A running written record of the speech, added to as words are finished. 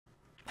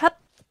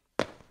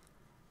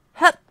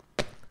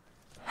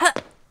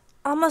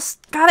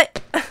almost got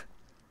it.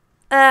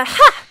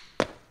 Ha!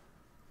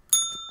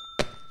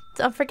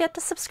 Don't forget to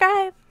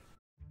subscribe.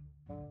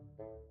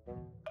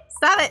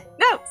 Stop it!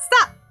 No,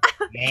 stop!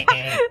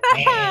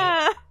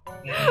 I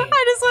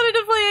just wanted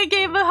to play a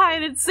game of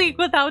hide and seek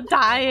without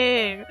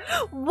dying.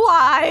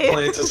 Why?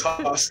 Plants is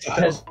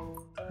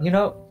hostile. You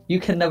know, you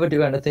can never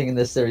do anything in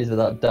this series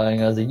without dying,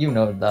 Ozzy. You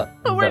know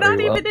that. But we're not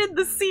very well. even in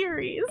the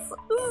series.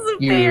 This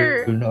isn't You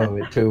fair. know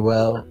it too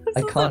well.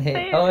 I can't isn't hit.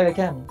 fair. Oh, I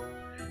can.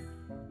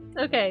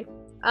 Okay.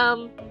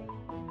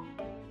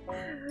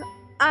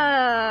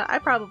 I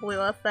probably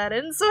left that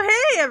in. So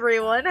hey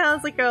everyone,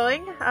 how's it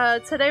going?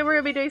 Today we're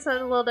gonna be doing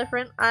something a little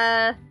different.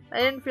 I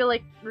didn't feel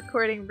like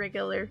recording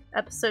regular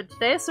episode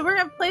today, so we're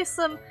gonna play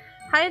some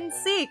hide and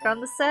seek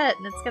on the set,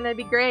 and it's gonna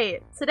be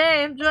great.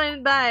 Today I'm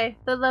joined by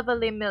the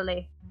lovely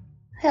Millie.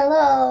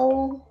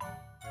 Hello.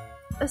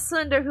 A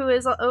Slender who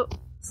is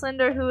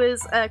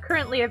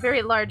currently a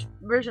very large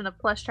version of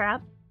Plush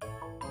Trap.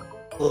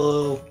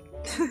 Hello.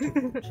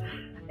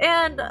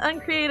 And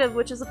Uncreative,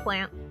 which is a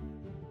plant.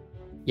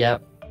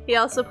 Yep. He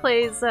also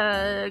plays,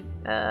 what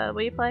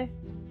do you play?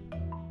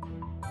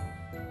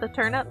 The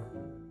turnip?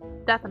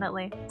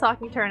 Definitely.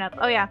 Talking turnip.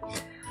 Oh yeah.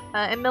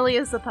 And Millie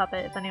is the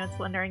puppet, if anyone's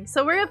wondering.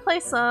 So we're gonna play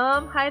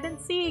some hide and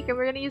seek, and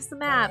we're gonna use the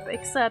map,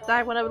 except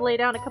I want to lay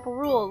down a couple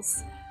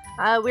rules.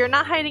 We're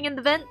not hiding in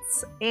the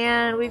vents,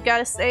 and we've got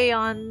to stay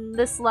on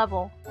this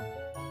level.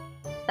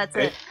 That's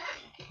it.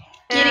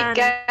 Get it,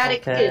 got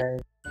it,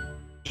 good.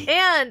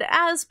 And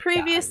as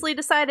previously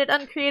decided,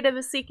 Uncreative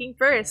is seeking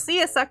first. See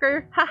ya,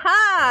 sucker!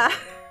 Haha!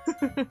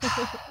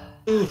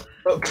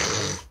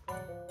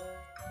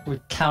 We're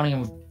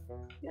counting them.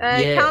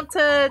 Yeah. Count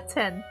to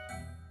 10.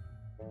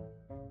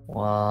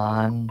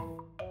 1,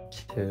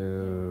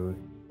 2,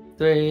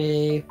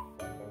 3,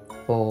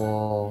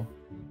 4,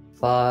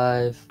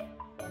 5,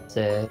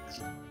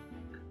 6,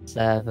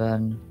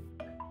 7,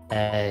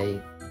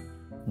 8,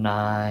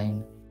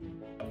 9,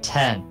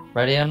 10.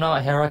 Ready or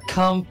not? Here I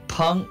come,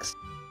 punks.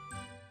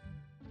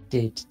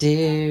 Do.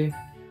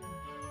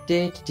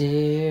 Did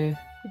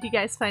you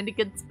guys find a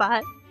good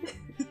spot?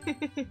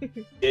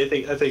 Yeah,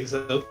 I think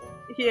so.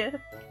 Yeah.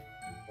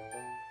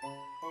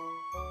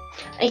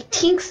 I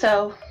think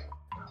so.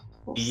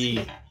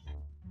 Yeah.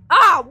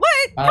 Ah,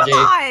 wait! Come Dude.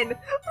 on!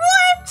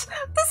 What?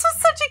 This was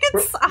such a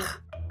good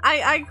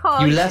I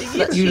called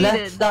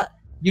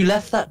You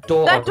left that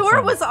door. That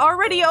door was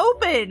already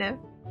open!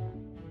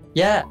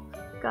 Yeah.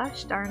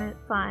 Gosh darn it,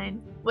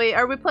 fine. Wait,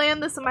 are we playing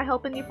this? Am I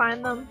helping you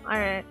find them?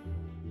 Alright.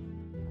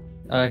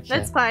 Okay.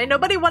 That's fine.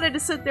 Nobody wanted to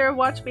sit there and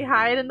watch me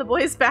hide in the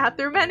boys'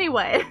 bathroom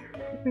anyway.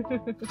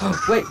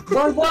 Wait,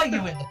 why were you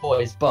in the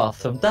boys'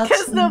 bathroom? That's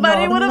Because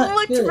nobody would have not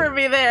looked good. for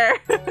me there.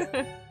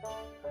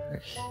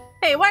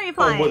 Hey, why are you I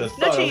flying? would have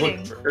No thought I cheating.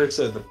 looked for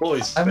Ursa in the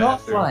boys' I'm not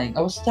bathroom. flying.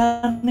 I was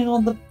standing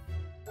on the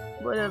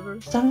Whatever.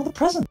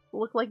 present.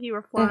 Looked like you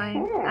were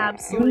flying. Mhm.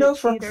 Absolutely. You know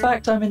for a cheater.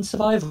 fact I'm in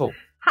survival.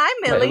 Hi,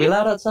 Wait, are we Millie.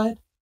 allowed outside?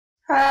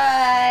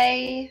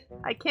 Hi.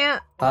 I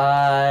can't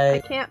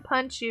Hi.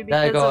 punch you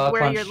There you because go, of I'll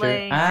where punch you're you.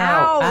 laying.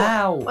 Ow!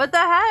 Ow! What the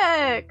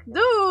heck?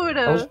 Dude!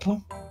 I was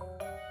pu-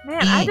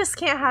 Man, I just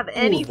can't have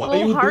any why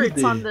full you hearts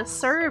greedy? on this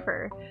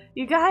server.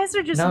 You guys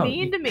are just no, mean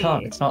you to me.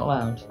 can't. It's not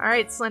allowed.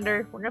 Alright,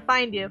 Slender, we're gonna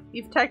find you.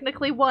 You've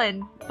technically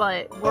won,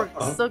 but we're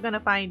still gonna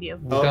find you.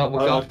 We're going to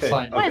okay.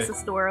 find. Why Okay. is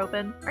this door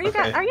open? Are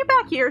Okay. you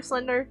back here,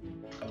 Slender?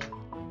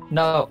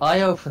 No,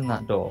 I opened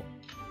that door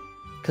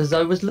because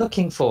I was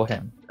looking for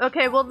him.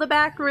 Okay, well the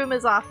back room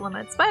is off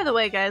limits. By the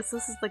way, guys,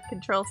 this is the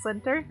control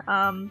center.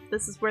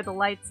 This is where the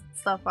lights and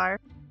stuff are.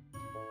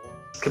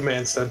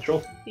 Command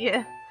Central.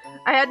 Yeah.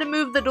 I had to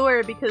move the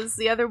door because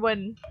the other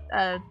one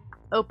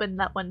opened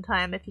that one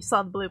time. If you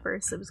saw the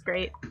bloopers, it was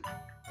great.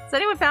 Has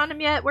anyone found him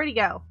yet? Where'd he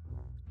go?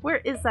 Where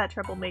is that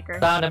troublemaker?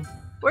 Found him.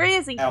 Where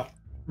is he? Ow.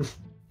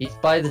 He's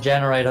by the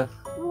generator.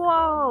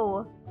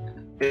 Whoa!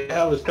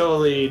 Yeah, I was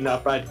totally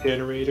not by the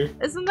generator.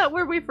 Isn't that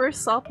where we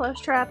first saw Plush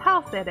Trap?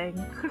 How fitting.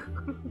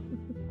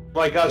 Oh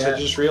my gosh, Yeah. I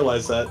just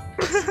realized that.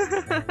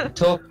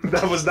 Talk.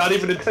 That was not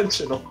even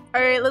intentional.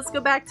 Alright, let's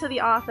go back to the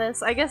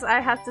office. I guess I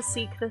have to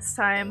seek this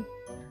time.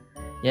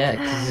 Yeah,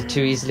 because you're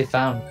too easily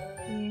found.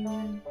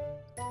 Yeah.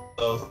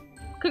 Oh,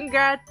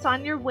 Congrats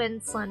on your win,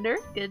 Slender.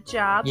 Good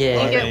job.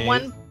 Yeah. You get Okay.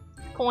 1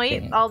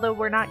 point, Okay. although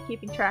we're not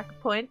keeping track of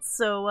points,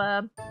 so,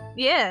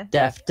 yeah.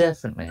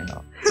 Definitely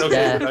not. it's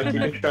okay. Yeah. I'm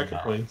keeping track of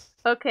points.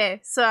 Okay,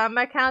 so I'm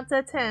gonna count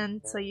to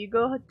 10, so you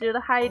go do the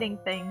hiding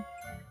thing.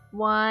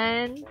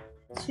 1,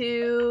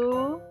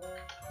 2,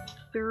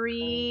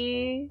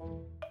 3,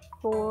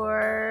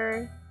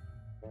 4,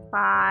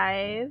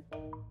 5.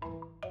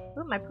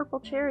 Oh, my purple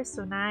chair is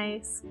so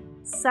nice.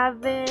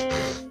 7,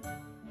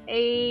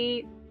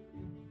 8,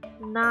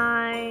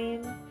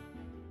 9,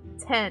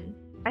 10.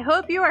 I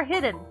hope you are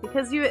hidden,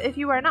 because if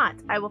you are not,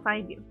 I will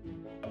find you.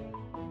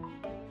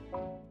 I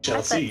Shall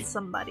bet see.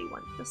 somebody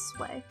went this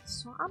way,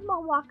 so I'm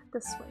gonna walk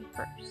this way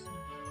first.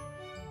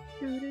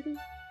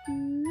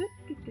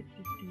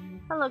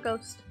 Hello,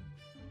 ghost.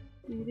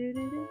 Oh,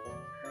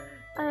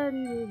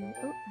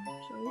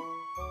 actually,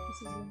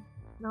 this is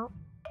no.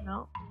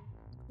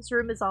 This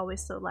room is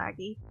always so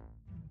laggy.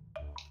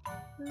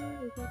 Is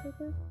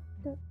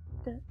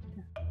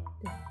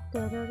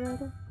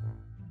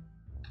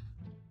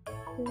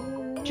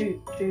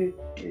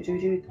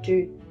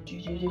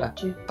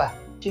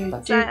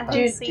that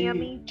how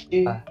Sammy?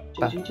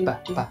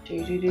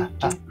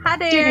 Hi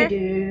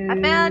there!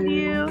 I found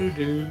you!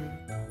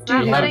 It's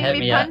not You haven't letting hit me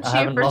me yet. punch I you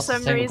haven't for lost a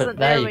some single reason. bit.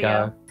 There There you we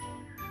go.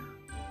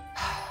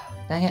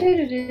 Dang it.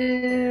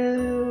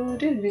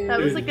 That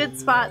was a good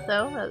spot,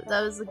 though.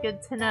 That was a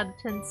good 10 out of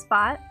 10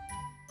 spot.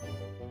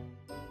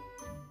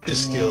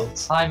 His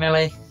skills. Hi,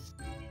 Millie.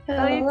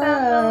 Oh, you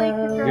found Millie.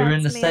 Congrats, You're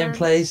in the same man.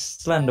 place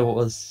Slender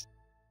was.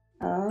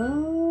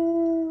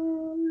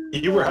 Oh.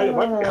 You were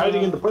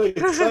hiding in the place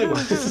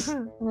sideways.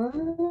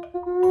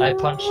 I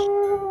punched.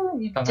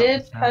 You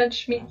did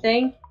punch me.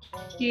 Thank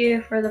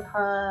you for the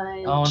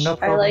punch. Oh, no I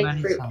problem, like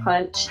fruit anytime.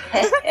 punch.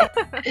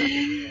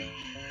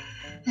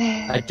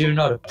 I do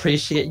not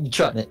appreciate you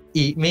trying to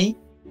eat me.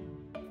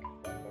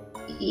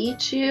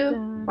 Eat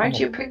you? Aren't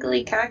you a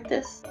prickly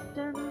cactus?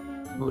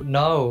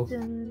 No.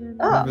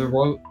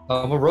 Oh.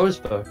 I'm a rose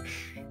bush,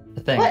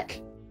 I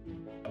think.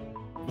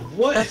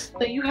 What?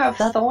 So you have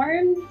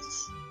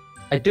thorns?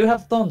 I do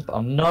have thorns, but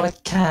I'm not a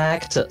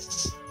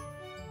cactus.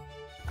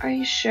 Are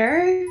you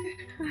sure?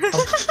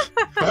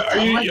 Are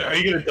you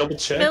gonna double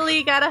check? Millie,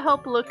 you gotta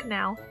help look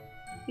now.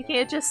 You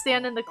can't just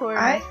stand in the corner.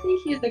 I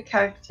think he's a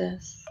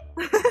cactus.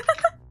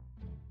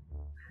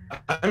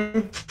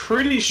 I'm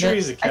pretty sure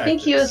he's a cactus. I think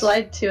he was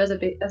lied to as a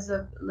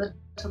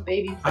little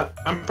baby.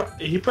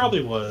 He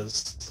probably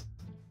was.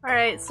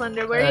 Alright,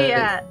 Slender, where are you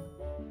at?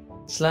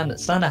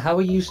 Slender, how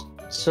are you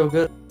so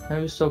good? How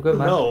are you so good,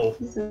 man? No.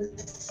 He's a I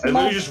small...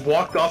 literally just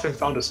walked off and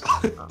found a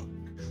spot.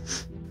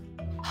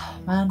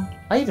 Man,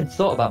 I even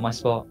thought about my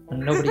spot, and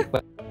nobody.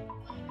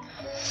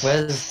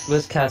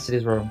 Where's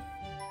Cassidy's room?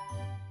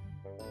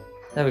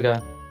 There we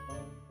go.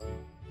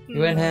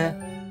 You in here?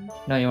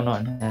 No, you're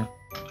not in here.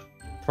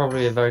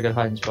 Probably a very good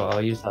hiding spot.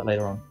 I'll use that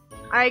later on.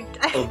 I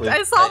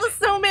saw the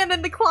snowman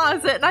in the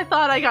closet and I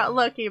thought I got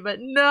lucky, but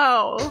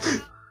no.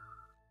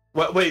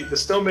 What? Wait, the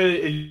snowman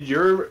in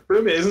your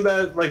room? Isn't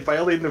that like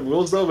violating the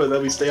rules though? But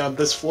that we stay on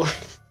this floor.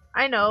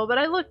 I know, but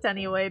I looked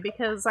anyway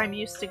because I'm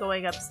used to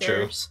going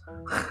upstairs.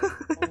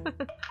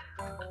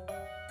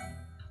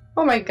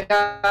 Oh my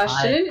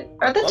gosh,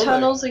 are the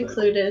tunnels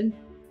included?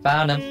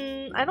 Found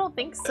him. I don't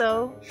think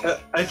so.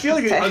 I feel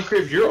like in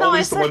Uncreative, you're No, I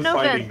always the said one no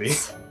finding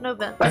vents. No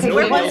vents. Okay, me.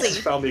 Where Nobody was else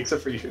he? found me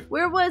except for you.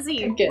 Where was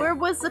he? Okay. Where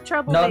was the No,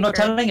 troublemaker? I'm not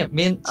telling it.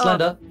 Me and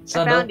Slender.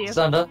 found you.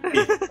 Slender.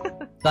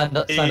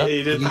 Slender. He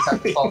did. We use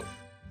that spot.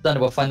 Slender,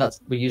 we'll find that.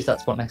 We use that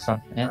spot next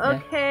time. Yeah.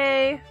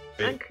 Okay.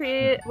 Wait.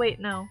 Uncreative. Wait,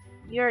 no.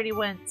 You already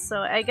went, so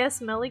I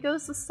guess Millie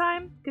goes this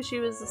time? Because she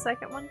was the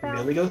second one found?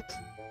 Millie goes?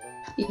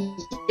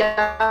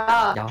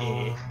 Yeah.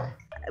 Yeah.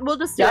 We'll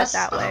just do it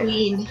that way.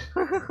 Queen.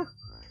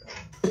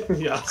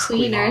 Yeah.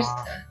 Queeners.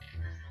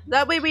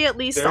 That way we at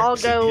least They're all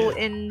go cute.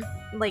 in,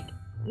 like,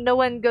 no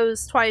one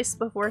goes twice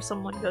before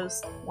someone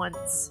goes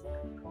once.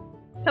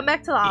 Come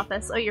back to the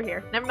office. Oh, you're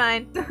here. Never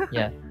mind.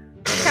 Yeah.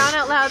 Count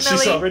out loud, She's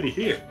Millie. already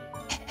here.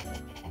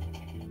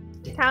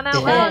 Count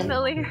out loud,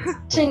 Millie.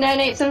 10, 9,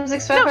 8, 7,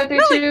 6, 5, 4, 3,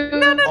 2.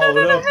 No,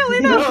 Millie,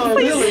 no,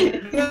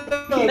 please.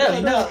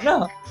 Millie. No.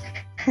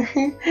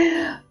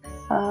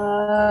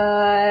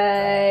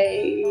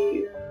 5,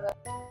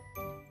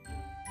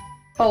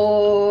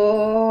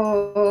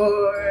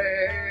 4.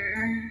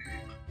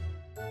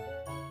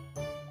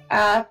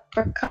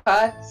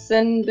 Apricots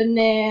and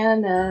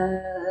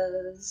bananas.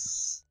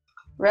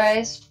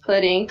 Rice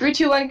pudding. 3,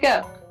 2, 1,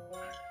 go.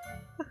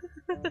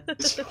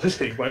 It's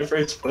pudding. Why is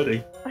rice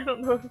pudding? I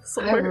don't know if this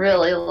will I work.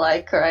 really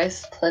like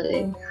rice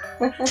pudding.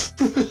 You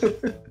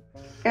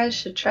guys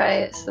should try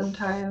it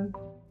sometime.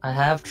 I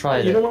have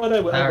tried You it. know what? I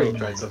will Very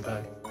try nice.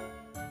 sometime.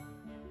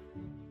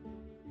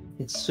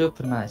 It's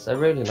super nice. I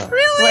really like it.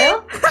 Really?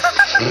 Well,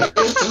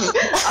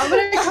 I'm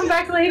gonna come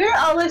back later.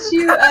 I'll let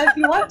you, if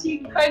you want to, you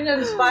can find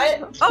another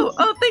spot.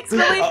 Oh, thanks,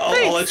 Millie.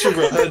 I'll let you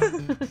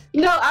run.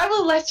 No, I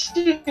will let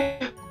you.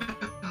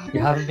 You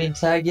haven't been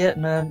tagged yet,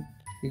 man.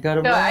 You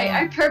gotta No, run.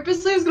 I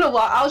purposely was gonna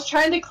walk. I was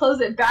trying to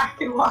close it back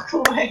and walk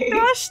away.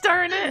 Gosh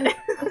darn it.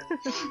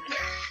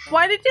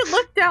 Why did you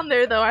look down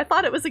there, though? I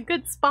thought it was a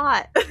good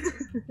spot.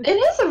 It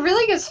is a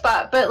really good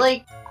spot, but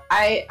like,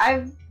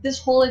 I've this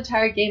whole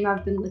entire game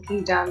I've been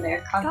looking down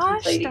there,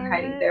 contemplating darn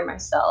hiding it. there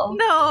myself.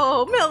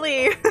 No,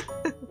 Millie.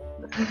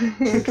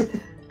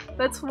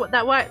 That's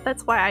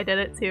why I did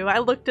it too. I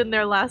looked in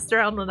there last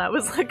round when I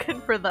was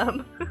looking for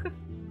them.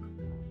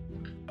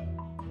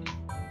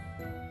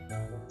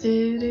 So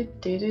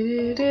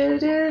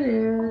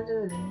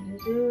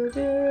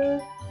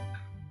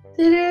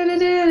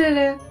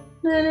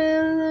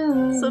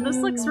this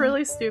looks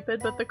really stupid,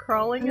 but the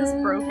crawling is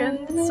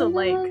broken. So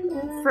like,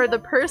 for the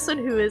person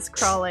who is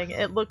crawling,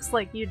 it looks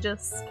like you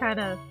just kind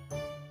of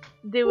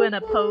doing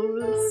a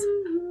pose.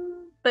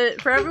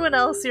 But for everyone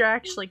else, you're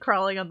actually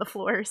crawling on the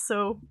floor,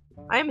 so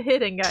I'm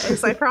hitting,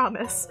 guys, I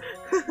promise.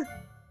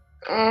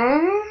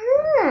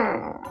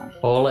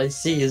 All I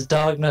see is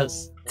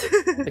darkness.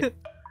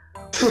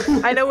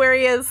 I know where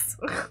he is.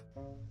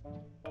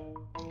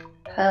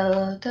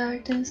 Hello,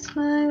 darkness,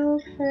 my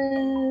old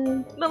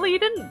friend. Lily, you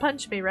didn't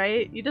punch me,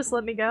 right? You just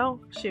let me go?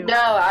 Shoot. No,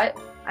 I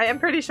am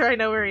pretty sure I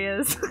know where he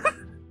is.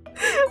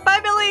 Bye,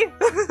 Billy!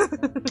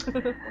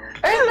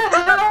 Irma,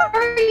 how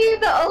are you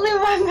the only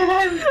one that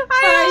I'm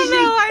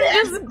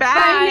just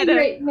bad.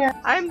 Right now?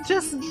 I'm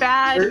just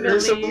bad,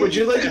 Billy. Would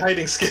you like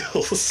hiding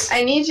skills?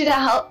 I need you to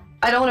help.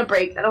 I don't want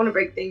to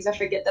break things. I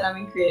forget that I'm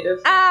in creative.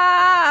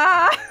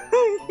 Ah!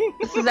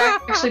 This is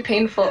actually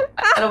painful.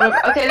 I don't want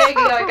to. Okay, there you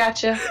go. I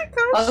gotcha.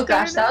 Oh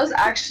gosh,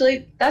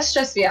 that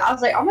stressed me out. I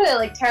was like, I'm gonna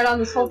like tear down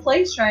this whole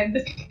place trying to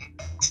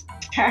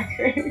attack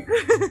her.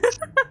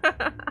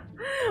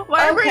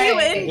 Why were you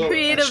in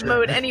creative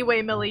mode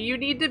anyway, Millie? You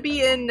need to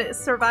be in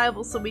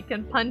survival so we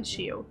can punch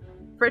you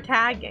for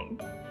tagging.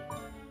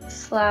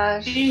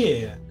 Slash.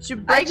 Yeah.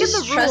 Should break in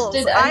the rules.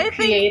 Trusted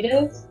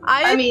uncreative.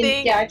 I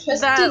think I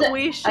trusted that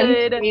we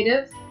should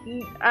uncreative.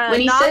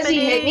 When he says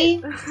he hit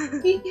me,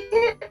 he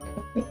hit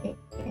me.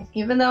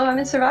 Even though I'm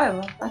in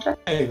survival.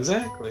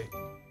 Exactly.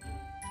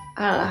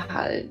 I don't know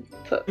how to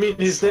put. I mean,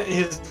 his name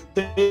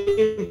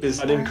is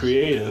not in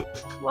creative.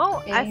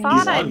 Well, I He's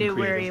thought I knew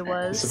where he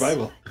was.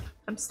 Survival.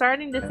 I'm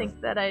starting to think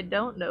that I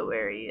don't know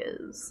where he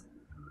is.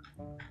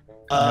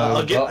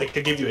 I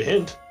could give you a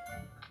hint.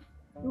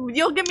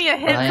 You'll give me a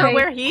hint for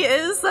where he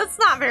is? That's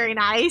not very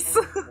nice.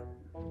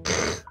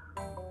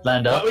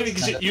 Land up.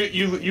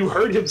 You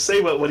heard him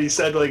say what he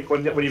said like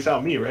when he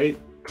found me, right?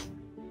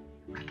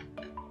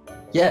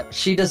 Yeah,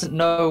 she doesn't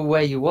know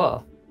where you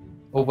are,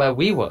 or where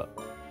we were,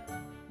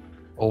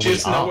 or She we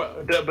doesn't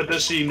are. know, but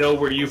does she know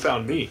where you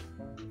found me?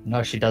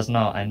 No, she does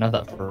not. I know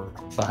that for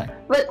a fact.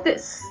 What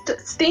this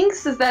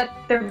stinks is that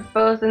they're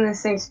both in the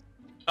same.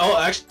 Oh,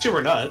 actually,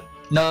 we're not.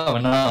 No.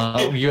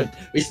 We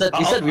said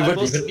we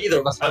wouldn't even either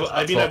of us.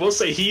 I mean, I will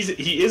say he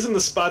is in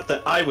the spot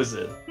that I was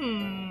in.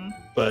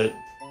 But.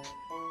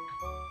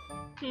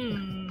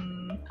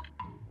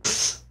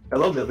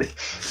 Hello, Millie.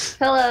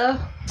 Hello.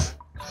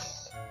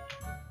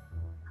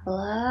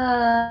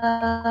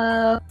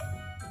 Hello.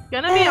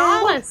 Gonna be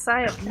honest,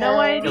 I have no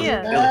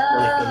idea.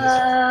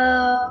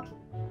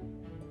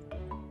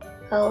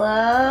 Hello.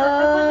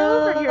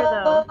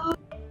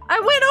 I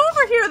went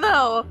over here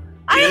though.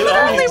 I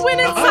literally went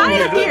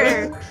inside of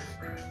here.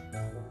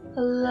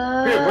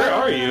 Hello. Where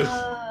are you?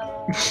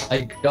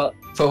 I got,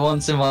 for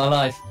once in my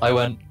life, I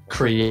went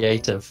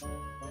creative.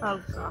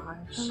 Oh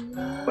gosh.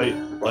 Wait,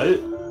 what?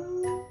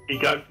 You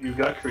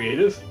got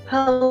creative?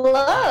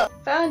 Hello.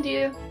 Found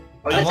you.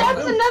 Oh, But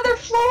that's another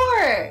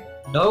floor.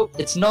 No,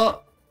 it's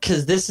not,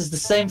 because this is the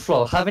same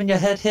floor. Having your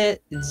head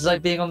hit is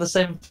like being on the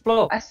same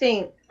floor. I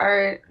think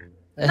our.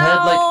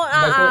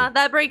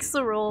 That breaks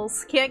the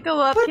rules. Can't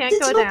go up, can't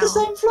go down. It's not the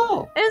same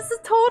floor.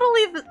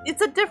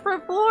 It's a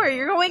different floor.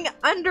 You're going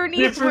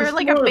underneath where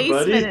like a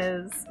basement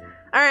is.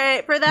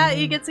 Alright, for that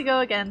you get to go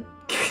again.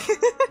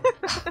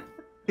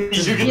 You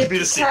get to be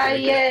the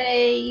secret.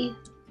 Yay.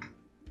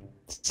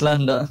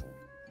 Slender.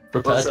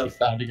 Prepare to be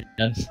found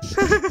again.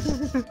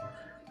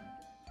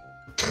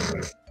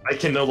 I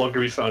can no longer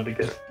be found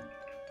again.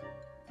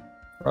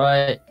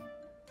 Right.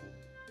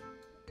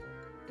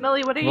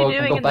 Millie, what are you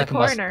doing in the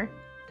corner?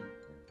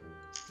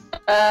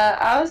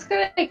 I was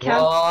gonna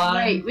count.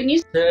 Right, when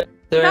you. No,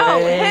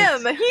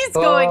 him! He's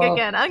going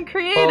again.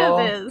 Uncreative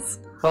is.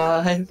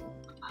 5,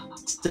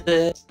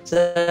 6,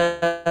 7.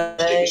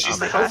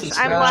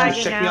 I'm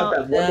lagging out.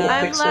 I'm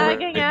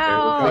lagging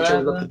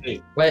out.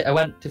 Wait, I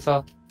went too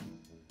far.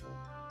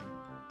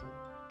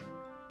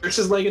 Yours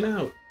is lagging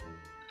out.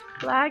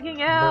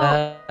 Lagging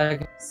out.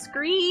 Lag.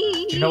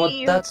 Scream. Do you know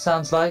what that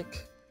sounds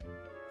like?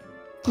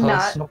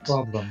 Personal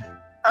problem.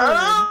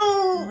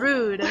 Oh!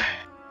 Rude.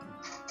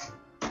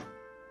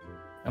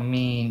 I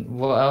mean,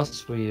 what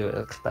else were you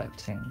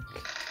expecting?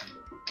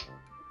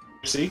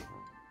 See?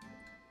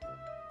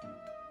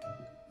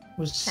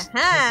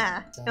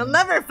 Haha! You'll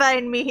never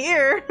find me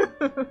here.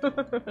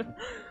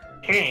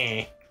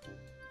 Okay,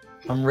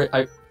 I'm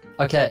gonna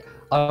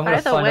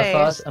find her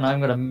first, and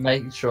I'm gonna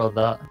make sure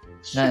that.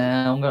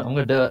 Nah, I'm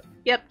gonna do it.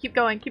 Yep, keep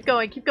going, keep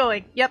going, keep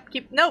going. Yep,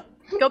 nope,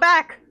 go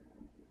back.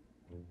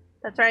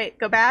 That's right,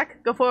 go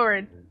back, go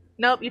forward.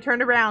 Nope, you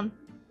turned around.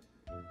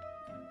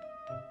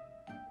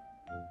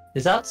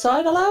 Is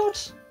outside allowed?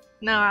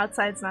 No,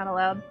 outside's not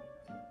allowed.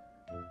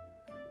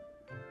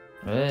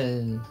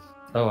 Oh,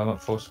 I went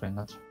full screen,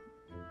 that's...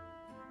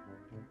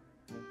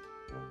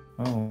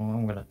 Oh,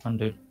 I'm gonna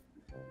undo.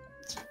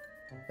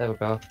 There we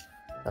go.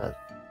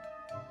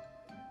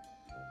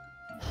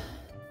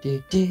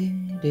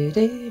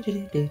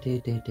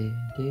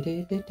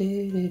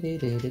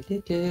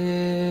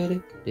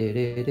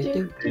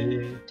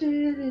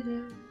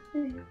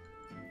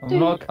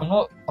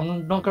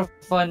 I'm not gonna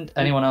find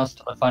anyone else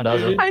till I find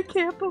out. I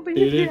can't believe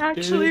he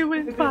actually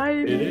went by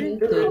me.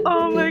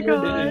 Oh my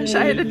gosh,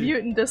 I had to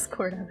mute in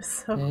Discord. I was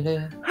so... I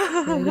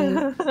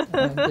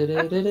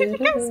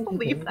can't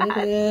believe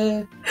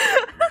that.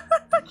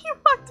 You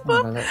walked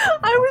up.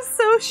 I was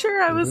so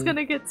sure I was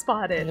gonna get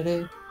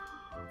spotted.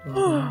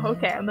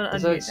 Okay, I'm gonna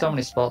There's unmute like so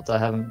many spots I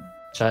haven't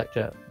checked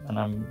yet, and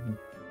I'm...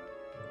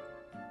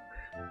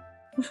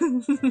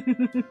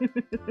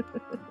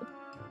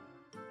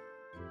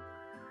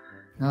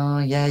 Oh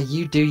yeah,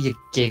 you do your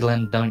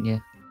giggling, don't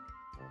you?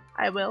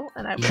 I will,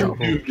 and I Yeah. will.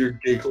 You're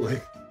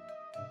giggling.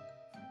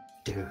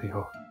 Do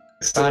you?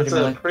 So that's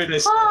a pretty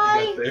nice Hi.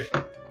 thing you got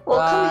there. Well,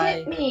 come Bye.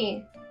 hit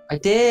me. I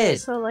did.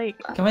 So like,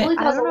 Come here. Only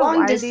I cause don't a know long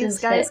why distance these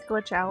guys hit.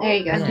 glitch out There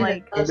you go. and Yeah.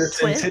 like Intense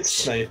hit switch.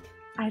 snipe.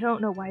 I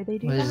don't know why they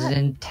do It was that.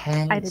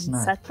 intense. I didn't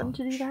knife set them punch.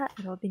 to do that.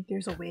 I don't think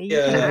there's a way you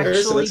Yeah, can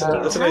actually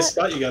that's do a nice that.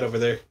 spot you got over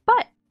there.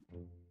 But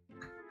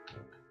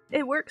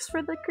it works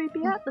for the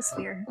creepy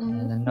atmosphere.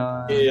 And then,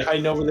 Yeah,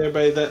 hiding over there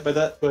by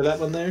that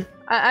one there.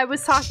 I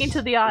was talking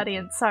to the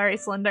audience. Sorry,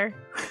 Slender.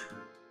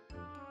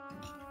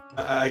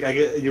 I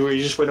get you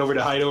just went over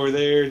to hide over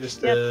there.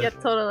 Just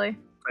Yep, totally.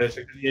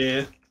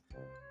 Yeah.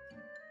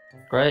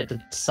 Great.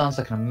 That sounds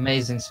like an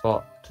amazing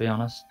spot, to be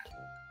honest.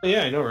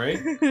 Yeah, I know, right?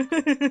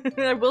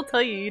 I will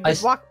tell you, you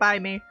just walked by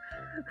me.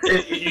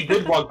 You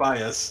did walk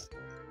by us.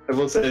 I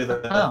will say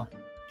that. Oh.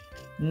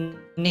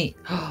 Neat.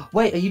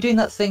 Wait, are you doing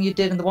that thing you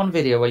did in the one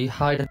video where you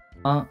hide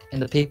in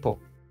the people?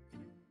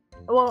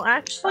 Well,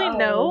 actually, Oh.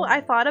 no.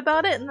 I thought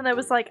about it, and then I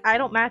was like, I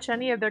don't match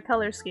any of their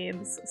color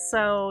schemes,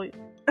 so...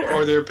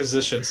 Or their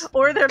positions.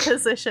 or their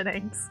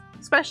positionings.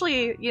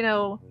 Especially, you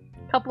know,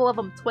 a couple of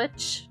them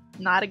twitch.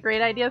 Not a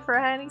great idea for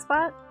a hiding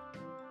spot.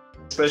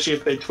 Especially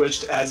if they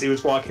twitched as he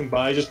was walking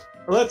by. Just,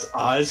 well, that's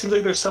odd. It seems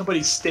like there's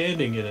somebody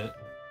standing in it.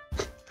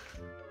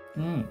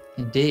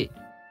 Indeed.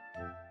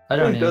 I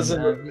don't even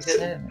know.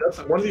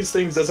 One of these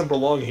things doesn't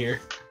belong here.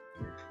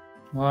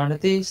 One of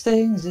these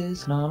things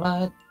is not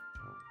like...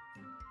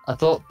 I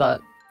thought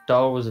that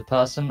doll was a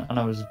person, and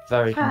I was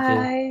very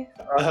confused. Hi.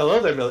 Hello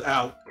there, Millie.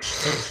 Ow.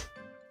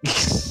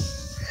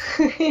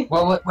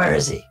 Well, where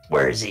is he?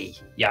 Where is he?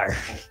 Yar.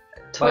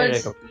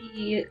 Towards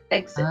the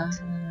exit.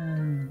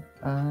 You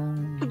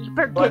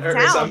better But,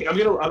 get so down.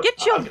 I'm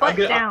Get your I'm butt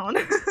gonna- down.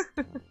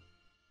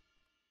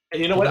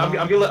 You know what? I'm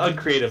gonna let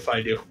Uncreative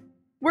find you.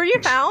 Were you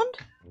found?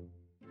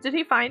 Did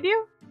he find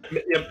you?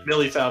 Yep,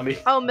 Millie found me.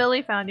 Oh,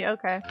 Millie found you.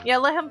 Okay. Yeah,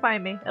 let him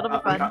find me. It'll be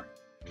fun.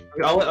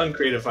 I'll let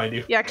Uncreative find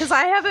you. Yeah, because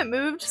I haven't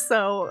moved,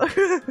 so...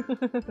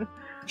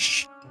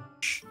 Shh.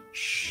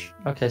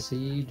 Okay, so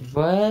you...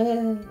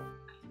 What?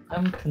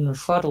 I'm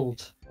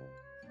confuddled.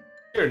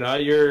 You're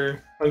not.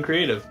 You're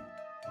Uncreative.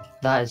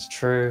 That is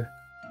true.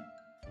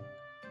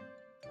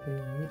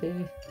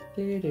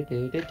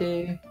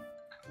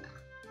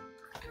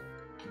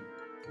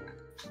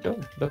 Still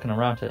looking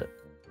around it.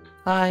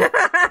 Hi.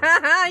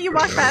 You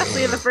walked past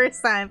me the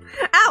first time.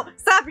 Ow!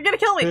 Stop! You're gonna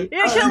kill me!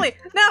 You're gonna kill me!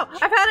 No!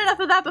 I've had enough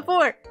of that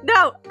before!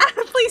 No!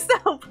 Please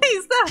no!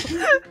 Please no!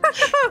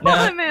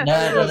 No, Man. no,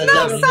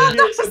 Stop!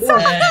 No! Stop! No!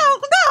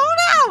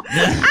 No!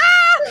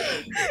 Ah!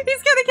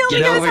 He's gonna kill me,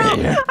 Get guys! over Help!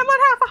 here. I'm on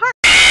half a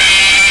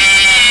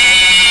heart!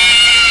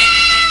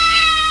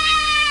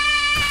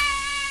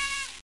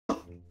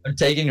 I'm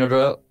taking your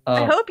draw.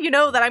 I Oh. hope you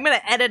know that I'm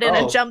gonna edit in a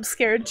Oh. jump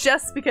scare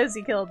just because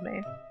you killed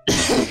me.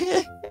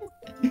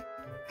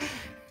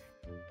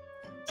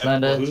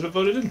 Slender. Who's been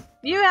voted in?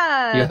 You You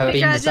have been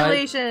decided.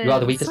 congratulations! You are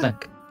the weakest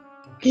link.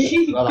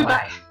 You are the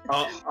Goodbye.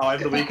 Oh, I'm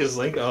the weakest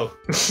link. Oh.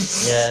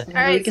 Yeah.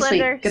 Alright, Weakest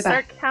Slender, link. Goodbye.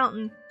 start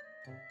counting.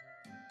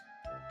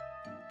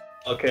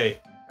 Okay.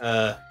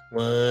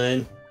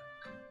 1,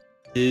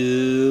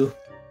 2.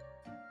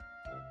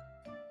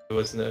 It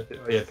wasn't.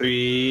 Oh yeah,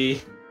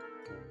 3.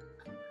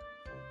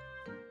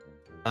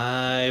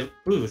 5.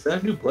 Ooh, is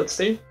that a new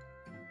bloodstain?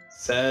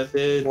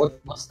 7.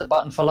 What's the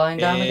button for lying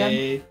down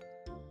again?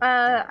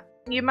 8.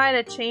 You might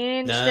have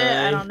changed it,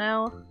 I 9. don't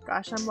know.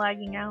 Gosh, I'm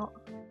lagging out.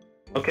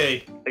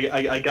 Okay,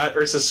 I got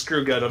Ursa's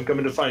screw gun. I'm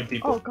coming to find Oh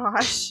people.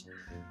 gosh.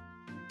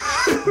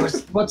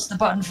 What's the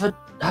button for?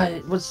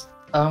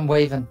 I'm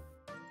waving.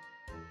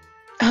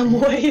 I'm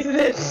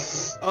waving.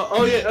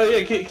 Oh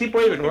yeah. Keep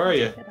waving. Where are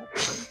you?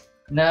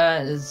 Nah,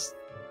 it's.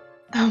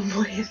 I'm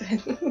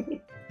waving.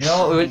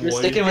 No, we're Wave.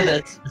 sticking with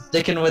it. We're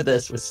sticking with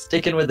this. We're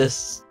sticking with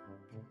this.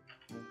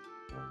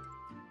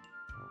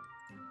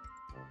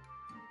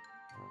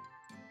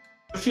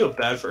 I feel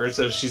bad for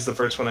Ursa if she's the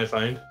first one I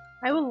find.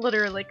 I will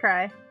literally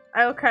cry.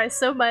 I will cry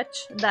so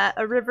much that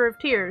a river of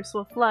tears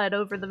will flood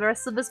over the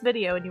rest of this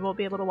video and you won't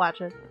be able to watch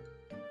it.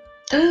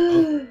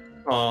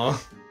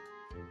 Aw.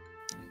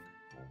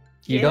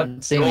 You Yeah.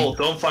 don't see Joel, me.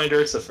 don't find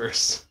Ursa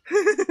first.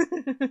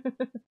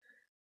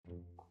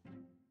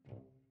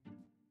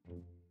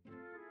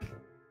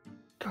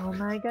 Oh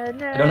my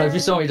goodness. I don't know if you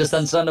saw me just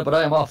then, Slender, but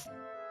I am off.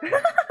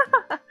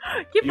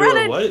 Keep You were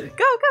running! what?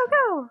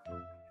 Go!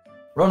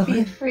 Run Be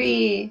away.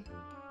 free.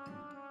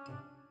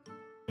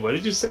 What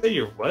did you say?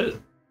 You're what?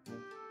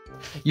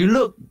 You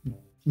looked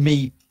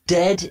me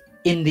dead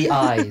in the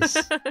eyes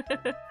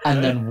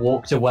and then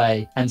walked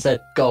away and said,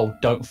 "Go,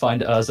 don't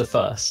find Urza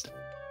first."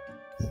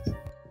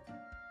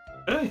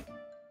 Hey.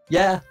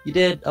 Yeah, you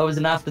did. I was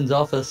in Afton's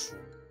office.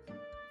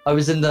 I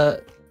was in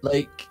the,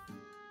 I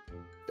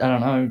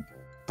don't know,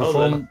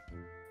 performance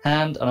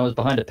hand, and I was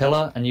behind a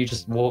pillar, and you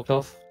just walked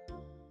off.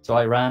 So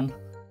I ran.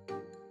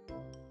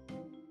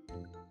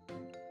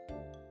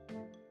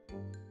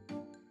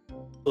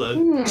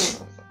 Hello. I'm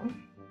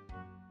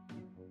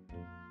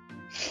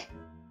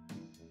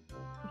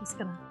just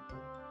gonna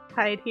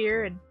hide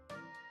here and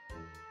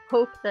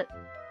hope that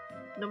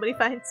nobody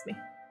finds me.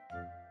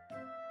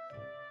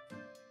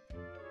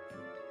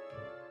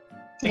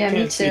 I Yeah, me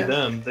can't see too.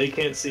 them. They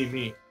can't see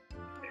me.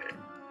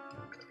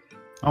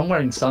 I'm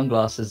wearing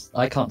sunglasses.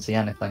 I can't see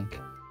anything.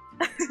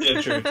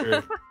 Yeah, true.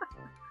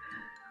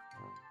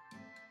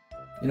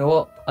 You know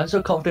what? I'm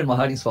so confident in my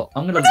hiding spot.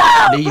 I'm gonna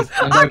No! leave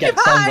and go get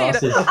Occupied!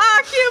 sunglasses.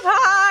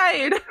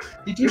 Occupied!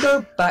 Did you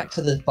go back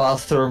to the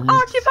bathroom?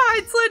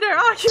 Occupied, Slender!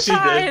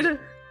 Occupied! did.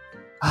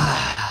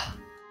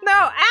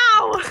 No,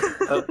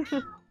 ow!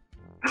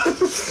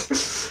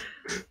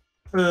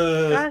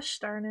 Gosh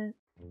darn it.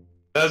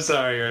 I'm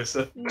sorry,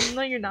 Ursa.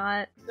 No, you're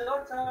not.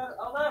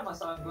 I'll wear my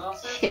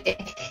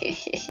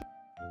sunglasses.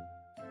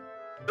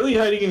 Really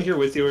hiding in here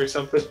with you or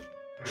something?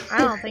 I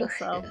don't think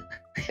so.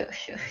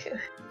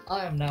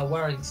 I am now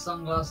wearing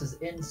sunglasses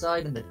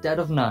inside in the dead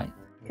of night.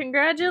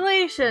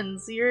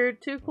 Congratulations! You're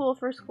too cool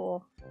for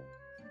school.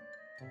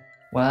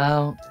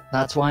 Well,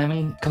 that's why I'm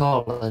in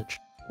college.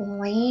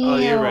 Wow. Oh,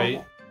 you're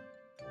right.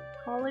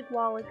 Colleague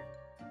Wallig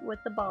with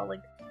the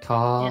ballig and the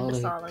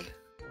College. solid.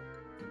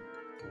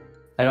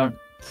 I don't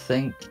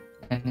think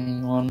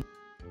anyone.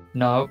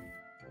 No.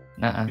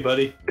 Nuh-uh.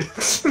 Buddy.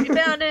 You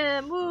found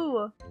him!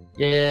 Woo!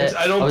 Yeah.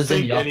 I don't was in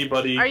think the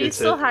anybody Are you gets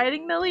still it.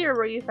 hiding, Millie, or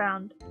were you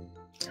found?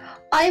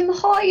 I'm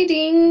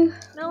hiding.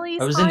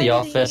 Millie's I was in the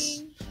hiding.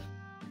 office.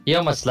 He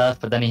almost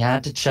left, but then he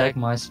had to check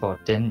my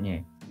spot, didn't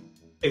you?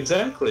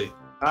 Exactly.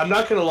 I'm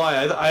not gonna lie.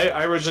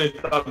 I originally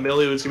thought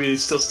Millie was gonna be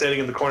still standing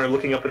in the corner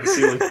looking up at the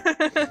ceiling.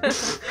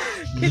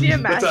 Can you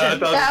But, I imagine?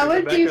 thought That she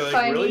would would come be back and,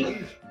 like, really?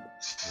 funny.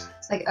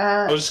 It's like,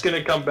 I was just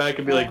gonna come back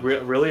and be like,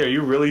 really? Are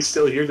you really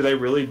still here? Did I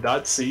really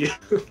not see you?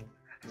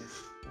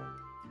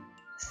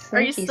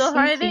 Are you sneaky, still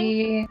hiding?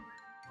 sneaky.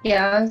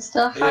 Yeah, I'm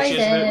still Yeah,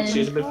 hiding. she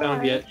hasn't been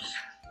found yet.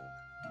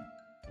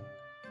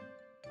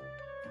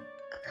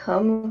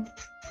 Come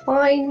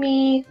find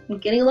me. I'm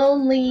getting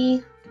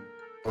lonely.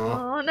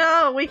 Oh. Oh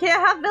no, we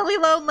can't have Millie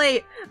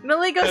lonely.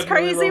 Millie goes Have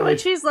Millie crazy lonely. when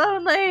she's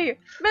lonely.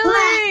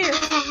 Millie!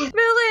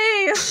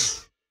 Millie!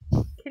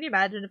 Can you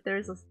imagine if there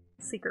was a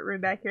secret room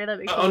back here?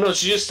 That'd be cool. Oh no,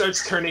 she just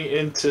starts turning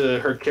into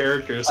her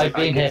character. It's I've like,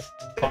 been here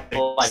I for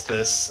can like fix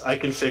this. I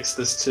can fix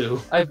this too.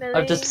 I've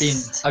just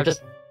Millie.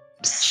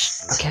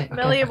 okay.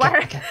 Millie, okay, why?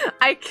 okay.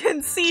 I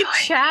can see Join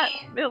chat,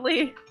 me.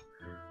 Millie.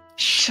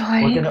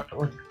 Join.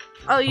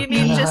 Oh, you We're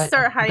mean gonna just hide-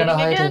 start we're hiding gonna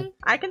hide again? it.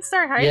 I can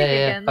start hiding Yeah,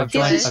 again. I've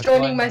He's joined- just I've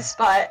joining joined. my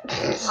spot.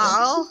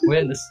 Oh, We're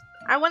in this.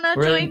 I wanna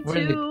We're join in- we're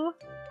in the- too.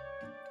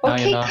 No,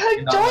 Okay, you're not. come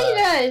You're not join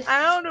there. us.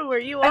 I don't know where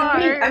you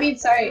are. I mean,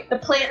 sorry. The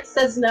plant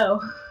says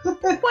no.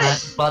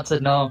 Bot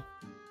said no.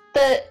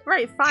 The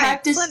Right, fine.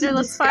 Cactus Slender, in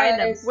let's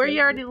find him. disguise. Where you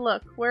already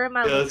look? Where am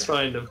I Yeah, let's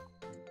looking? find him.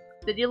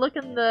 Did you look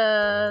in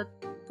the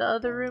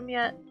other room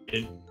yet?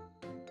 It-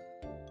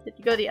 Did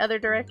you go the other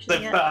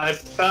direction yet? I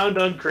found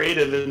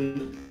Uncreative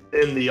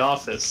in the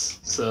office,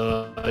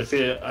 so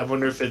I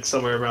wonder if it's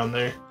somewhere around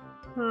there.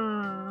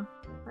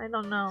 I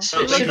don't know.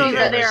 So You look should over we-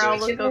 there, I'll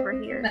look over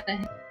here.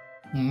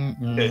 Mm-mm.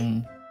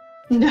 minute.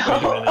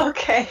 No.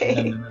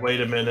 Okay.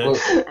 Wait a minute.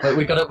 Well, but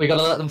we gotta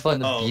let them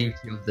find the Oh.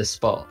 beauty of this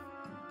spot.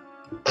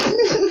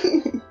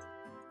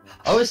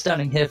 I was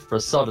standing here for a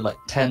solid like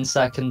 10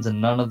 seconds and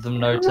none of them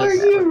noticed. Were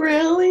you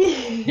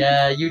really?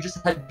 Yeah, you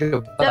just had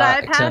your Did I back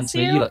turned pass to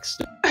me. you? You look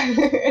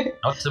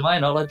not to my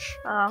knowledge.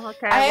 Oh,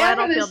 okay. I Well, I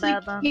don't feel honestly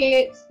bad then.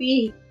 can't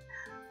see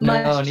No,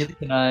 much. neither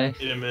can I.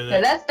 Wait a Yeah,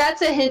 minute.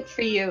 that's a hint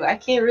for you. I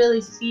can't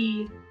really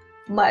see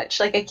much.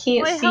 Like I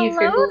can't Why, see if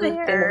you're hello moving in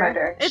my there.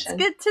 direction. It's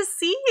good to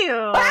see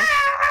you.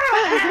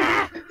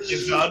 You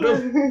found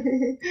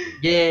him?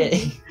 Yeah.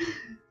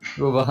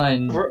 You were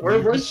behind.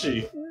 Where was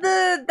she?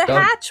 The Don't-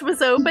 hatch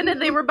was open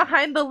and they were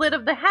behind the lid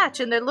of the hatch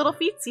and their little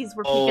feetsies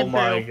were Oh peeking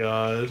my through.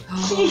 god.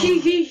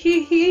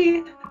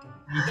 You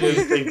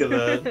didn't think of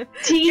that.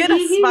 Get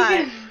a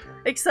spot.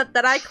 Except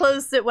that I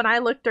closed it when I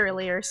looked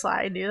earlier, so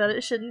I knew that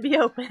it shouldn't be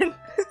open.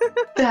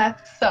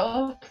 That's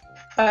so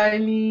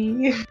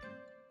funny.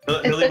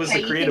 Millie was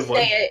the you creative can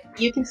one. say it.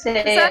 You can say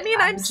it. Does that mean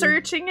I'm just-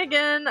 searching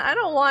again? I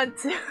don't want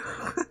to.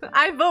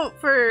 I vote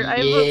for I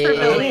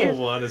Millie. don't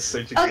want to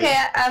search again. Okay,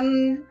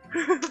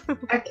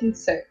 I can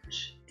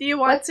search. Do you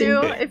want What's in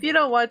to? there? If you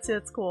don't want to,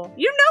 it's cool.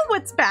 You know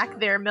what's back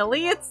there,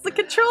 Millie. It's the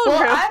control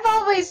Well, room. I've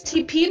always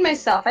TP'd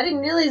myself. I didn't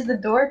realize the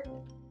door.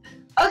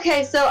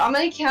 Okay, so I'm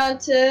gonna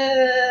count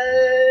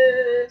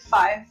to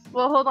 5.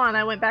 Well, hold on.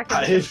 I went back in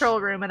the Five. control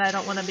room and I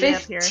don't want to be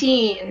up here.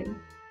 15.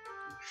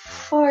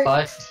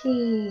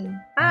 14.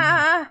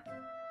 Ah!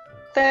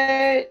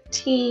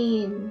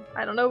 13.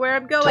 I don't know where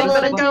I'm going,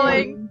 but I'm 12,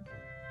 going.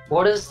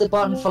 What is the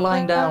button for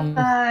lying down?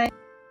 5,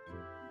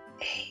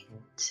 8,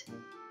 7.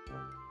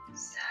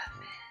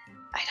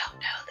 I don't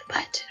know the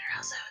button, or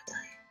else I would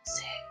tell you.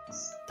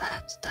 6,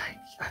 That's thank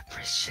you. I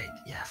appreciate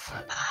the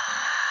effort. 5.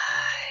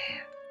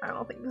 I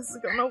don't think this is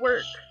gonna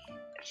work.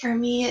 For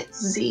me, it's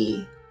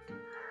Z.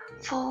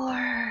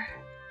 4.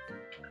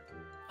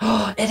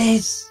 Oh, it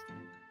is!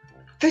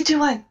 3, 2,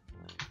 1.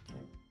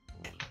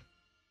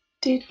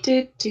 For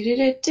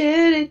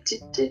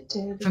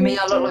me,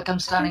 I look like I'm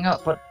standing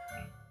up, but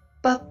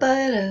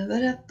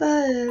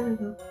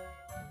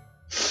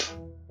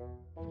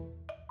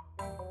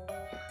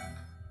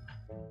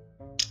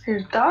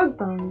There's dog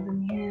bones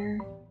in here.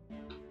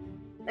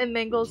 In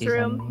Mingle's She's a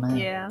room? man.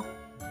 Yeah.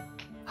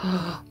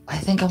 I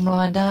think I'm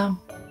lying down.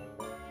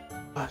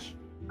 Gosh.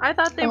 I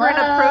thought they were an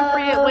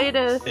appropriate way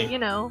to, Think. you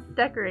know,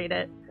 decorate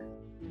it.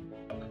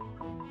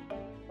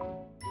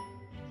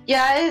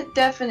 Yeah, it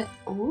definitely.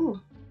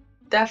 Ooh,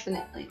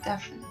 definitely. I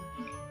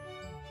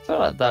feel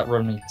like that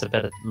room needs a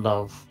bit of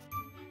love.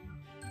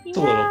 It's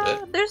a little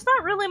bit. There's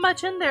not really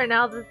much in there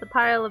now that the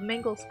pile of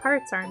Mingle's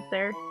parts aren't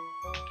there.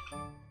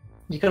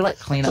 You could like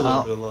clean It's a it little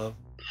up, bit of love.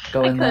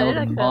 go in there with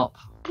I a could. mop.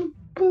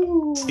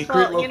 Secret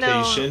Well, you know,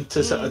 location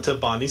to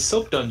Bonnie's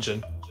soap dungeon.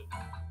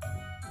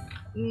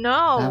 That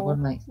No, would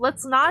make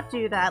let's not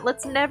do that.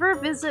 Let's never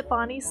visit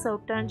Bonnie's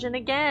soap dungeon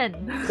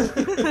again.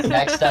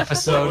 next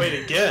episode.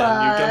 Wait, again?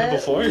 You've done it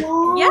before?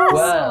 Yes,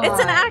 Wow.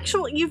 it's an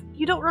actual. You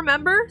don't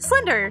remember,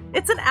 Slender?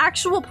 It's an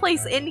actual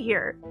place in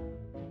here.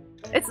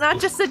 It's not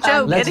just a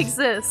joke. let's- It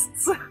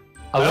exists.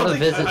 I want to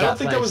visit I that don't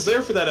think I place. was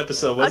there for that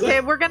episode, was Okay,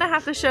 it? we're gonna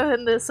have to show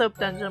him the soap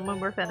dungeon when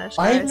we're finished.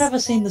 Guys. I've never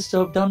seen the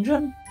soap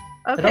dungeon.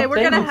 Okay, don't we're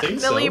think- gonna I don't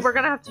think Millie. so. We're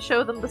gonna have to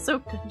show them the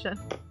soap dungeon.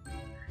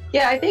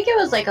 Yeah, I think it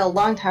was like a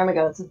long time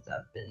ago since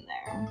I've been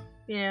there.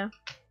 Yeah,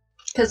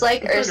 Cause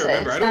like I'm trying to Ursa,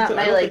 remember. it's I don't not thi- I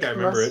my don't like think I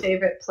remember most it.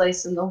 favorite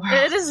place in the world.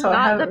 it is so I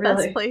not the haven't best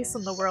really place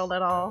in the world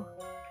at all.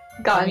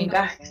 gotten I mean-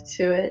 back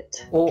to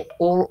it.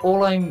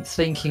 All I'm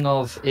thinking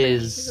of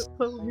is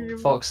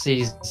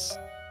Foxy's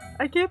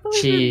I can't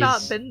believe cheese you've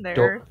not been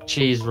there.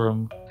 cheese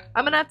room.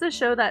 I'm gonna have to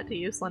show that to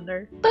you,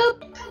 Slender.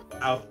 Boop.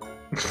 Ow.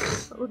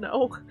 Oh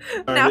no!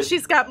 Darn Now it.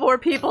 she's got more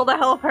people to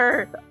help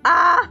her.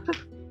 Ah!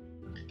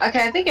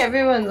 Okay, I think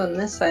everyone's on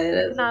this side of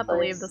I the cannot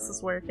believe place. this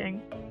is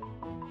working.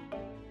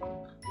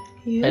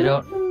 I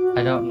don't know.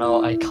 I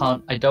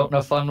don't know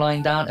if I'm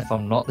lying down. If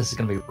I'm not, this is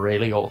gonna be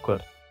really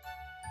awkward.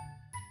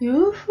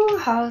 Yoo-hoo,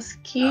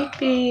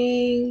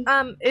 housekeeping.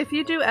 If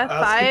you do F5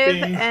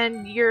 Housekeeping.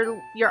 and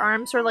your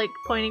arms are like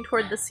pointing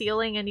toward the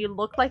ceiling and you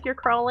look like you're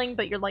crawling,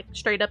 but you're like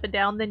straight up and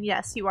down, then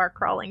yes, you are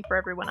crawling for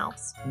everyone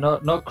else.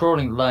 Not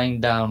crawling,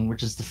 lying down,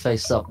 which is the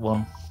face up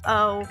one.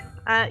 Oh,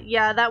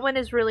 yeah, that one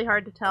is really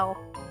hard to tell.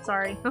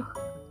 Sorry.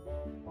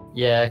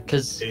 Yeah,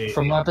 because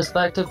from my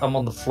perspective, I'm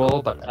on the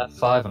floor, but at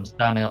 5, I'm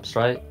standing up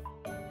straight.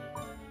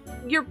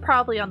 You're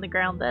probably on the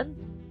ground then.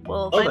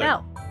 We'll Oh, find there.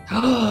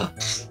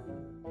 out.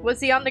 Was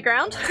he on the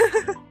ground?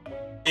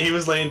 He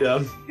was laying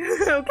down.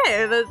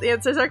 Okay, that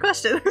answers our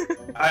question.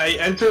 I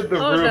entered the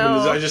Oh, room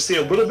no. and I just see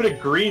a little bit of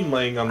green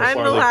laying on the I'm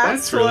floor. the Like,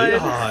 last that's really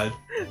one. odd.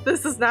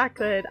 This is not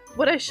good.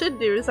 What I should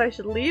do is I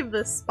should leave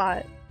this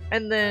spot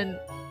and then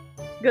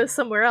go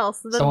somewhere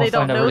else, and then Someone they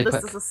don't find out know really this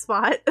quick. is a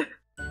spot.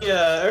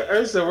 Yeah,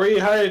 Ursa, where are you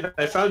hiding?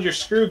 I found your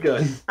screw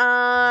gun.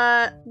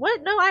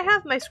 What? No, I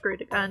have my screw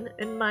gun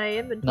in my No,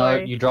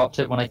 inventory. you dropped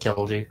it when I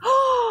killed you.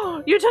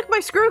 Oh, you took my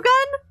screw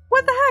gun?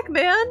 What the heck,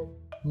 man?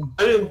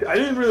 I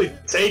didn't really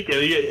take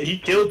it. He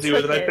killed you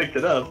and then I Took it. picked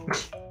it up.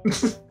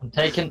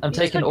 I'm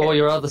taking took all it.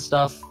 your other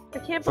stuff I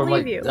can't from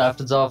believe like you.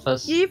 Afton's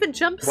office. You even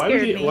jump Why would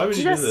scared you- me why would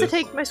you do just to this?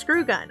 take my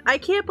screw gun. I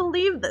can't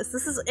believe this.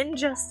 This is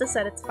injustice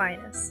at its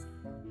finest.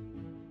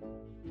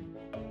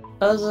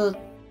 As a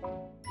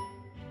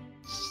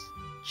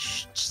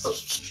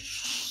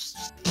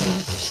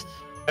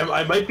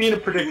I might be in a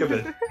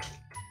predicament.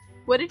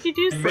 What did you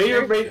do,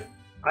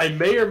 I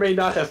may or may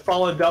not have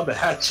fallen down the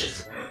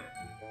hatchet.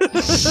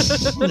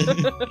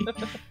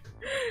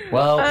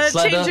 well, change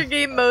Slender, your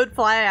game mode,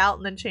 fly out,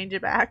 and then change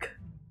it back.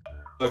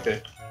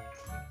 Okay.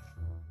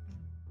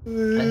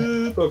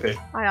 Okay.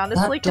 I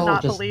honestly That door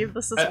cannot just- believe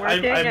this is I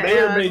working. may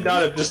or may and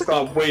not have just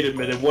thought, wait a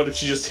minute, what if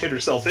she just hit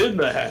herself in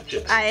the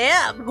hatchet? I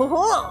am.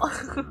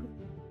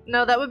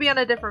 No, that would be on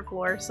a different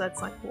floor, so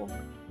that's not cool.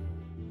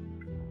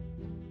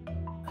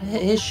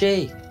 is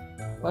she?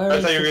 Where I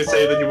is thought you were she? going to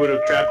say that you would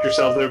have trapped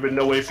yourself. There would have been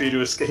no way for you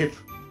to escape.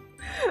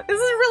 This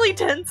is really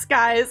tense,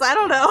 guys. I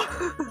don't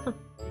know.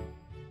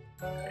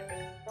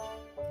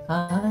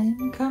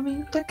 I'm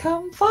coming to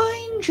come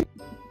find you.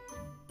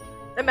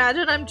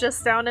 Imagine I'm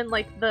just down in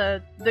like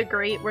the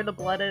grate where the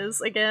blood is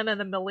again, and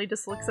then Millie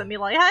just looks at me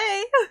like,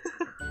 "Hey."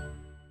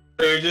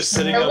 They're just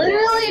sitting I up.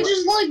 literally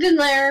just looked in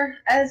there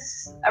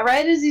as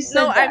right as you said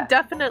No, that. I'm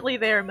definitely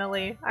there,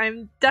 Millie.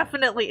 I'm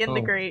definitely in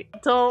the Oh. grate.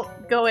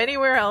 Don't go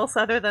anywhere else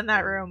other than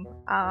that room.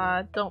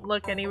 Don't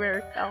look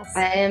anywhere else.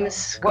 I am.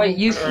 Wait,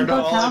 you can Or go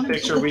no, all down in into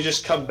picture, the- we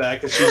just come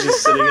back and she's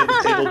just sitting at the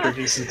table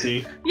drinking some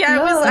tea.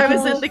 Yeah, I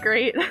was No. in the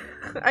grate.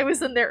 I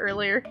was in there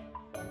earlier.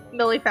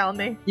 Millie found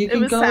me. You It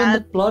can was go in the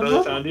sad. blood Brother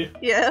room, found you?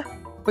 Yeah,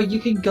 but you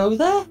can go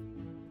there.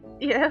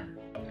 yeah.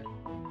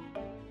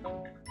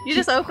 You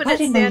just open I it,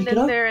 didn't know you stand could in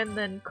op- there, and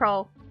then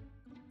crawl.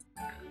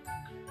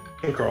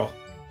 And crawl.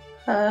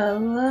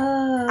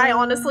 Hello. I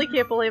honestly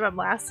can't believe I'm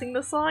lasting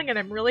this long, and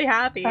I'm really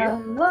happy.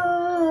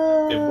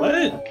 Hello. Wait,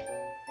 what?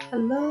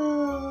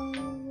 Hello.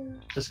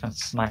 Just gonna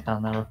smack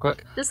down there real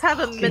quick. Just have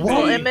a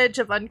mental Wait. image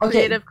of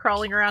Uncreative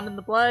crawling around in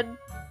the blood.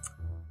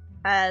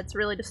 It's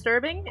really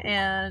disturbing,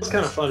 and It's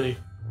kind of funny.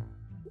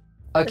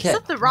 Okay. There's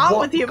something wrong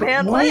with you,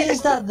 man. Why What?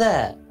 is that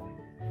there?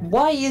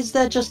 Why is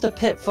there just a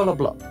pit full of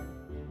blood?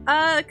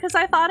 Because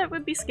I thought it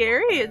would be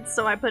scary, and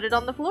so I put it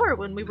on the floor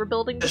when we were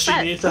building the She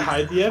set. needs to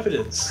hide the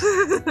evidence.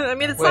 I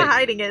mean, it's not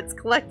hiding it, it's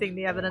collecting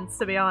the evidence,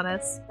 to be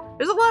honest.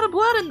 There's a lot of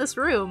blood in this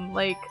room,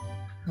 like...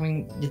 I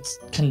mean, it's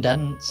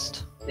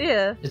condensed.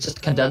 Yeah. It's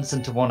just condensed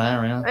into one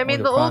area. I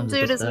mean, the old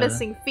dude is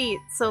missing feet,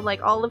 so,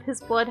 like, all of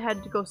his blood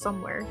had to go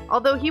somewhere.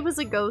 Although he was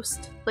a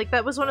ghost. Like,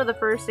 that was one of the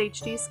first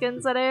HD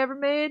skins that I ever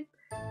made.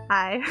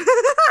 Hi.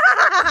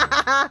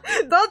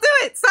 Don't do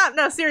it! Stop!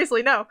 No,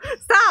 seriously, no.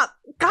 Stop!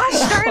 Gosh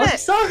darn it!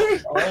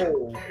 Sorry!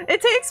 Oh.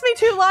 It takes me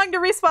too long to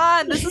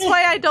respawn. This is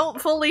why I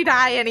don't fully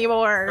die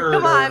anymore.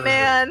 Come on,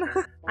 man.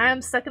 I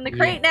am stuck in the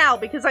crate now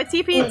because I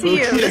TP'd to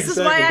you. This is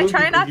why I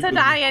try not to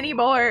die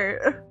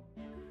anymore.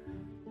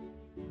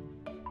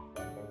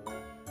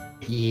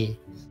 Yeah.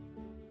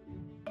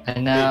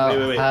 And now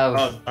wait. have...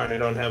 Oh, darn, I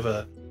don't have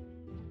a...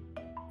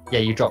 Yeah,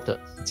 you dropped it.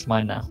 It's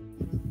mine now.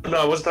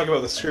 No, I wasn't talking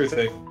about the screw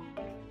thing.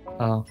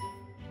 Oh.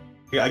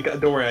 Yeah,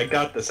 don't worry, I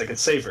got this. I can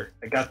save her.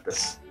 I got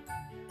this.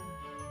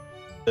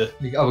 Oh,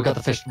 we got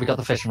the fish. We got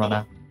the fishing rod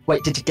now.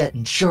 Wait, did you get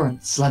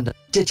insurance, Slender?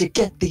 Did you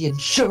get the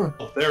insurance?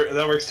 Oh, there,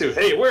 that works too.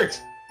 Hey, it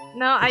worked!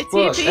 No, I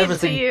Look, TP'd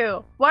everything- to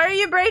you. Why are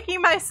you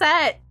breaking my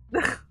set?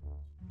 Why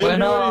Didn't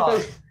do not?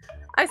 anything.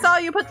 I saw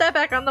you put that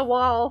back on the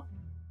wall.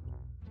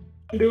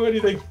 Didn't do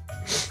anything.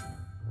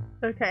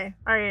 Okay,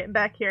 alright, I'm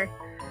back here.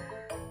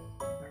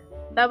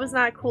 That was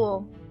not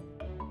cool.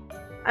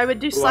 I would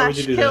do Why would slash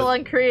you do kill that?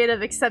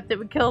 uncreative, except it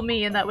would kill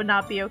me and that would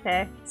not be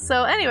okay.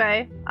 So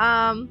anyway,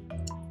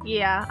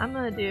 yeah, I'm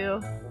gonna do...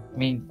 I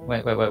mean,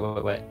 wait.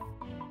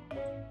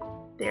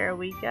 There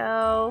we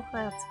go.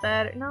 That's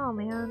better. No,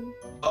 man.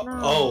 No.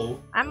 Oh.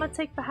 I'm gonna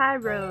take the high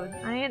road.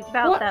 I ain't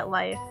about What? that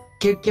life.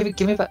 Give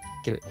me back.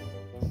 Give it.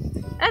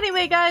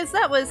 Anyway, guys,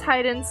 that was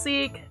Hide and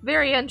Seek.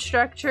 Very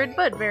unstructured,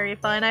 but very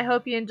fun. I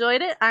hope you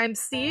enjoyed it. I'm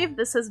Steve.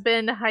 This has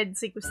been Hide and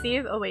Seek with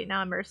Steve. Oh wait,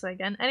 now I'm Marissa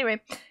again. Anyway,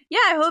 yeah,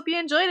 I hope you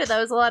enjoyed it. That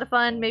was a lot of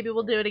fun. Maybe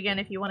we'll do it again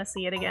if you want to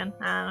see it again.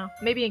 I don't know.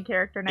 Maybe in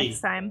character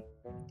next time.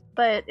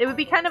 But it would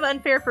be kind of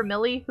unfair for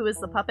Millie, who is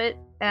the puppet,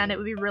 and it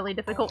would be really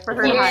difficult for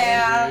her to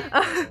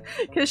hide.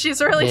 Because she's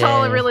really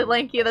tall and really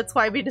lanky. That's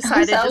why we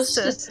decided just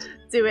to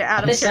do it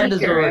out of character.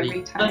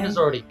 Slender's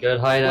already good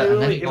hideout.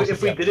 Wait,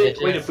 if we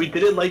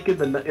did it like in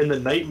the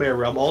nightmare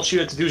realm, all she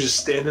had to do is just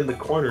stand in the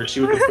corner.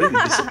 She would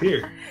completely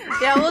disappear.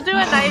 Yeah, we'll do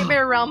a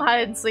Nightmare Realm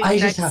hide and seek I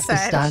next just have to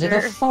time. stand in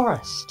a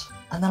forest,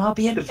 and then I'll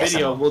be in the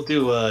video. We'll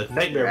do a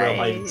nightmare realm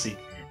hide and seek.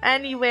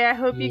 Anyway, I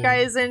hope you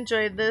guys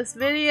enjoyed this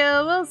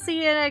video. We'll see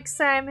you next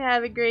time.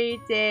 Have a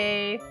great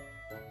day.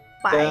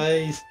 Bye.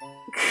 Guys.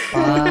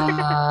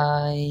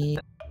 Bye.